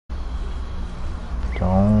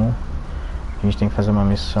Então a gente tem que fazer uma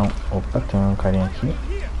missão. Opa, tem um carinha aqui.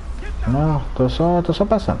 Não, tô só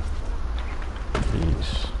passando.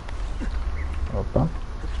 Isso. Opa.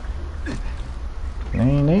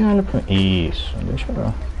 Nem olha pra mim. Isso, deixa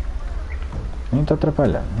eu. Nem tá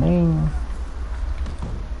atrapalhando. Nem.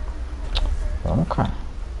 Vamos, cara.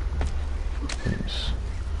 Isso.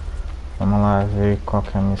 Vamos lá ver qual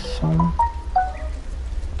que é a missão.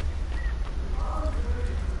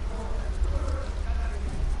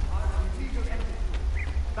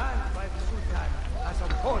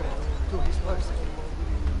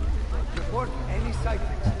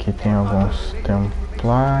 Aqui tem alguns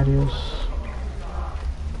templários.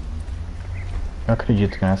 Eu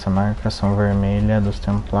acredito que nessa marcação vermelha é dos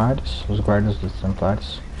templários, os guardas dos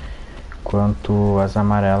templários, enquanto as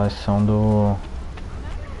amarelas são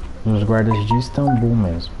dos guardas de Istambul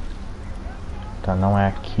mesmo. Tá, não é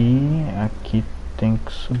aqui, aqui tem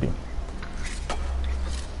que subir.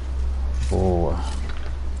 Boa.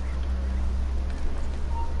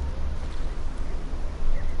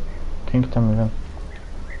 Quem que tá me vendo?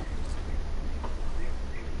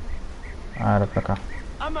 Ah, era pra cá.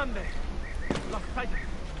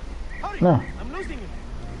 Não.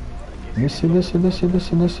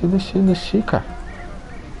 Desci, cara.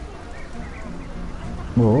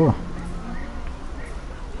 Boa.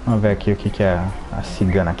 Vamos ver aqui o que a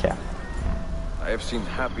cigana quer. I have seen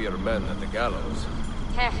happier men at the gallows.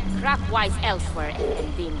 Crap-wise elsewhere,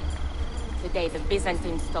 Endin. Today the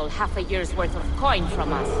Byzantines stole half a year's worth of coin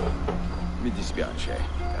from us. Mi dispiace.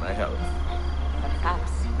 Can I help?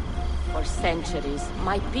 Perhaps. For centuries,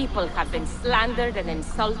 my people have been slandered and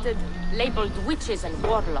insulted, labeled witches and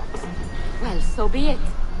warlocks. Well, so be it.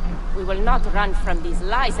 We will not run from these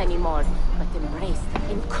lies anymore, but embrace,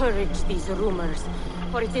 encourage these rumors.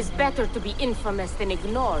 For it is better to be infamous than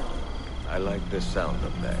ignored. I like the sound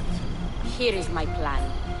of that. Here is my plan.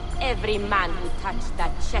 Every man who touched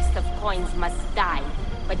that chest of coins must die,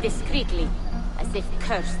 but discreetly, as if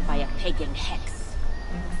cursed by a pagan hex.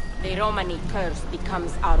 The Romani curse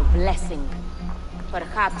becomes our blessing.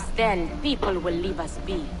 Perhaps then people will leave us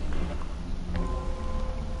be.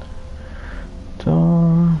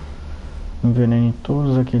 Então, envenene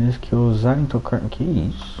todos aqueles que ousarem tocar. Que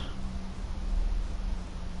isso?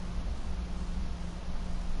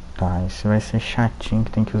 Tá, esse vai ser chatinho,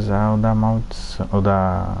 que tem que usar o da maldição,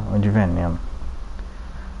 o de veneno.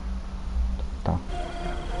 Tá.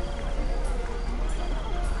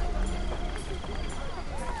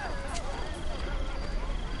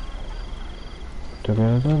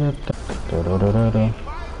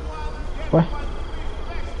 Ué?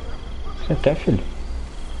 Você quer, filho?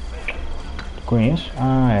 Conheço?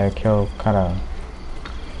 Ah, é que é o cara.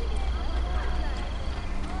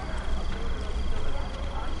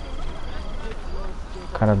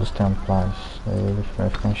 O cara dos templários. Aí ele vai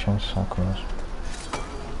ficar enchendo o saco mesmo.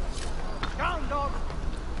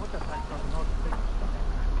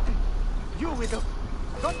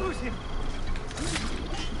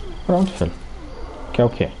 Pronto, filho. Quer o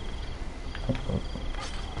quê?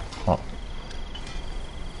 Ó.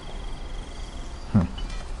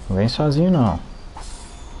 Não vem sozinho não.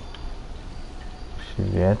 Se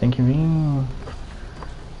vier tem que vir.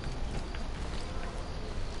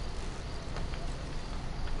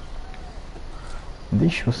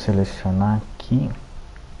 Deixa eu selecionar aqui.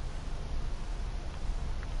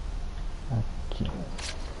 Aqui.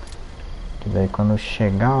 Que daí quando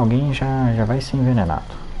chegar alguém já vai ser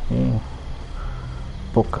envenenado. E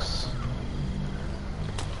poucas.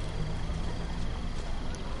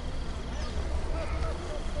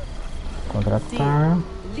 Contratar.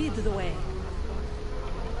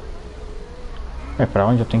 É pra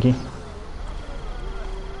onde eu tenho que ir?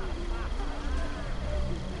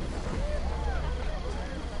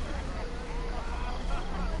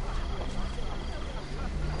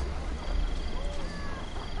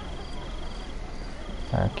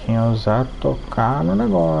 É quem ousar tocar no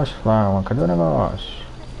negócio lá, cadê o negócio?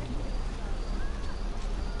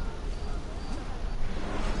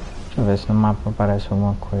 Deixa eu ver se no mapa aparece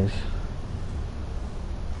alguma coisa.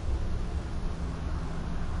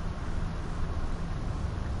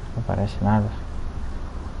 Não aparece nada.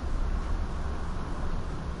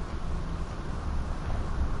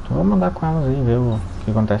 Então vou mandar com elas aí ver o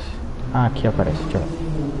que acontece. Ah, aqui aparece, deixa eu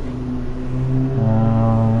ver.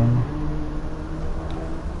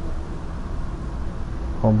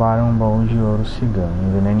 Roubaram um baú de ouro cigano.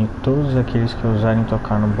 Envenene todos aqueles que ousarem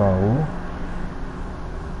tocar no baú.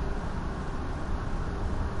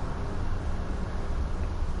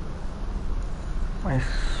 Mas...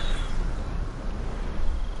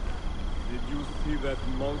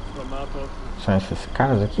 são esses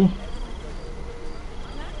caras aqui?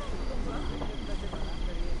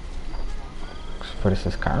 For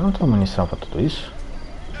esses caras, não tem munição pra tudo isso?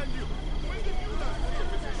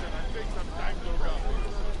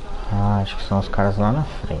 Ah, acho que são os caras lá na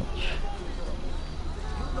frente.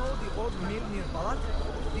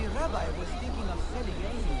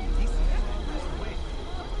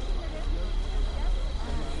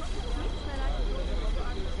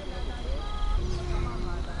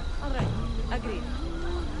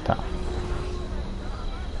 Tá.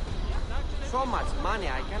 So much money,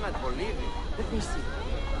 I cannot believe it. Let me see.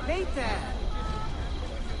 Later.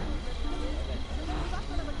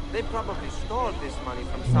 They probably stole this money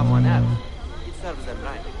from someone else. It serves them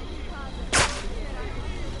right.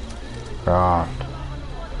 Pronto.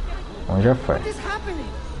 Um já foi. What is happening?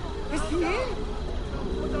 Is he in?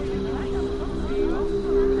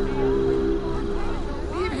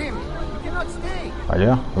 Leave him. He cannot stay.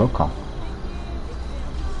 Olha, loucão.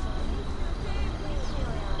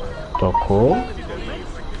 Tocou.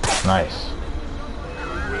 Nice.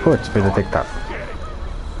 Putz, foi detectado.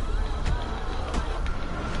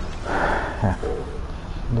 É.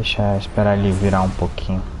 Deixa esperar ele virar um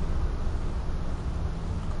pouquinho.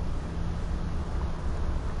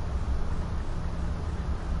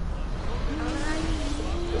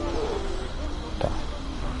 Tá.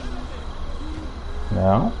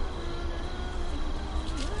 Não.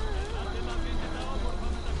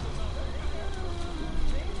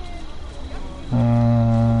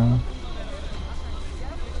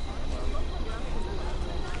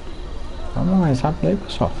 Vamos mais rápido aí,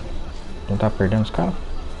 pessoal. Não tá perdendo os caras?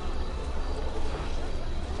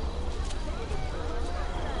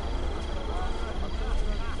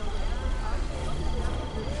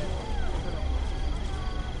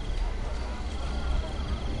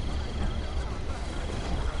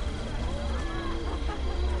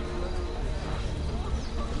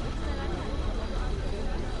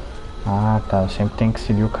 Ah, tá. Sempre tem que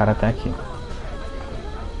seguir o cara até aqui.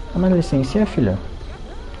 Ah, mas licença, filha.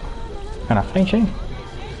 Fica na frente aí.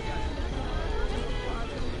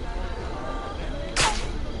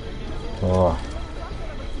 Boa.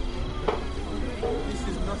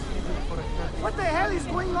 What the hell is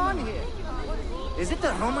going on here? Is it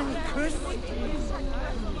a Roman curse?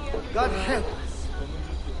 God help us.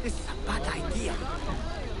 This is a bad idea.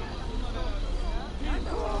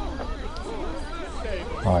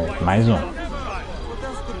 Olha, mais um. What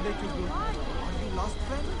else could make you do? Are you lost,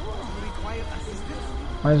 friend? Do you require assistance?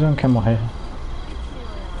 Mais um quer morrer.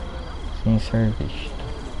 Sem ser visto.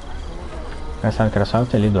 Engraçado que era só eu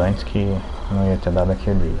ter lido antes que não ia ter dado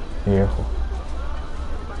aquele erro.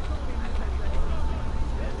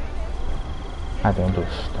 Ah, tem dois,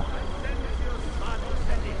 tá.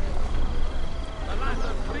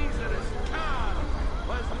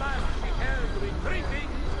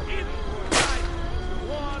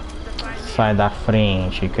 Sai da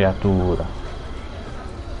frente, criatura.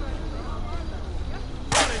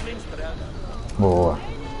 Boa.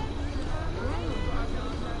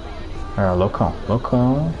 É, loucão,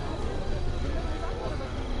 loucão.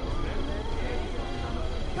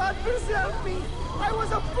 God preserve me! I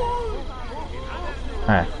was a fool!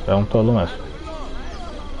 É um tolo mesmo.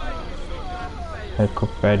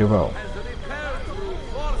 Recupere o baú.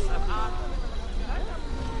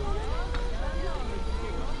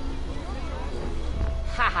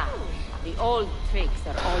 Haha, the old tricks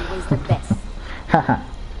are always the best. Haha.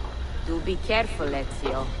 Do be careful,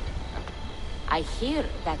 Ezio. I hear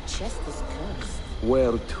that chest is cursed.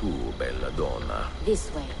 Where to, bella donna?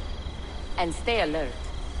 This way. And stay alert.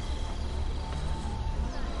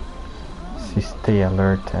 Se stay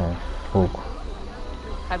alert é fogo.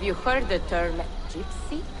 Have you heard the term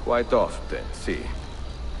gypsy? Quite often, see.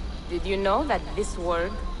 Did you know that this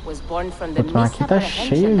word was born from the Puta, mas aqui tá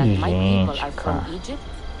cheio misapprehension that de my people gente, are from cara. Egypt?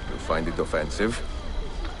 You find it offensive?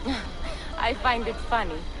 I find it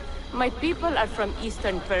funny. My people are from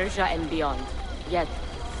Eastern Persia and beyond. Yet,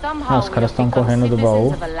 somehow Os caras we have estão become correndo do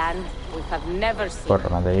citizens baú. of a land we have never seen. Porra,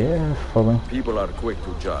 mas daí é fogo, hein? People are quick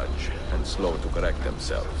to judge and slow to correct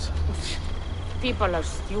themselves. People are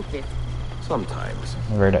stupid. Sometimes.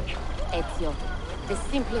 É verdade. Ezio, the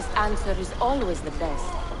simplest answer is always the best.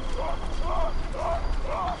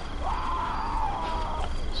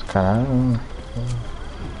 Os caras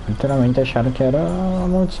literalmente acharam que era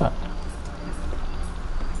amaldiçoado.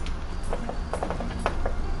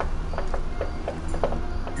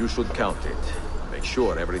 You should count it. Make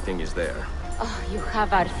sure everything is there. Oh, you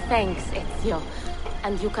have our thanks, Ezio.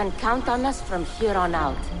 And you can count on us from here on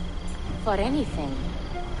out. For anything.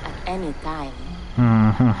 At any time.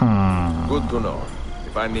 Good to know.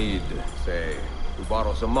 If I need, say, to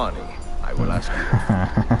borrow some money, I will ask you.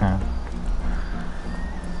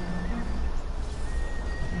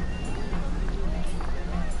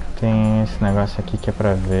 esse negócio aqui que é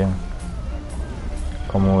pra ver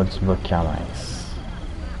como desbloquear mais.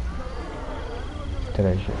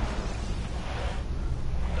 Interagir.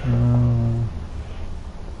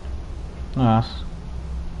 Nossa.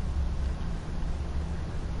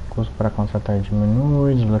 Custo para contratar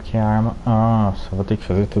diminui, desbloquear a arma. Nossa, vou ter que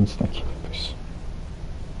fazer tudo isso daqui depois.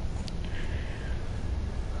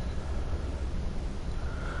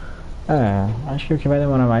 Acho que o que vai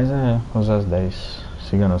demorar mais é usar as 10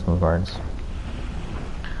 ciganas nos guardas.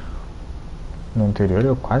 No anterior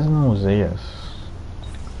eu quase não usei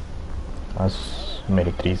as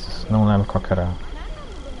meretrizes. Não lembro qual que era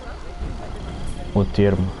o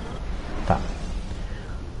termo. Tá.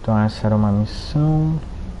 Então essa era uma missão.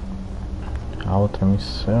 A outra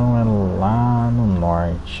missão é lá no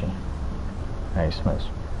norte. É isso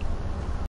mesmo.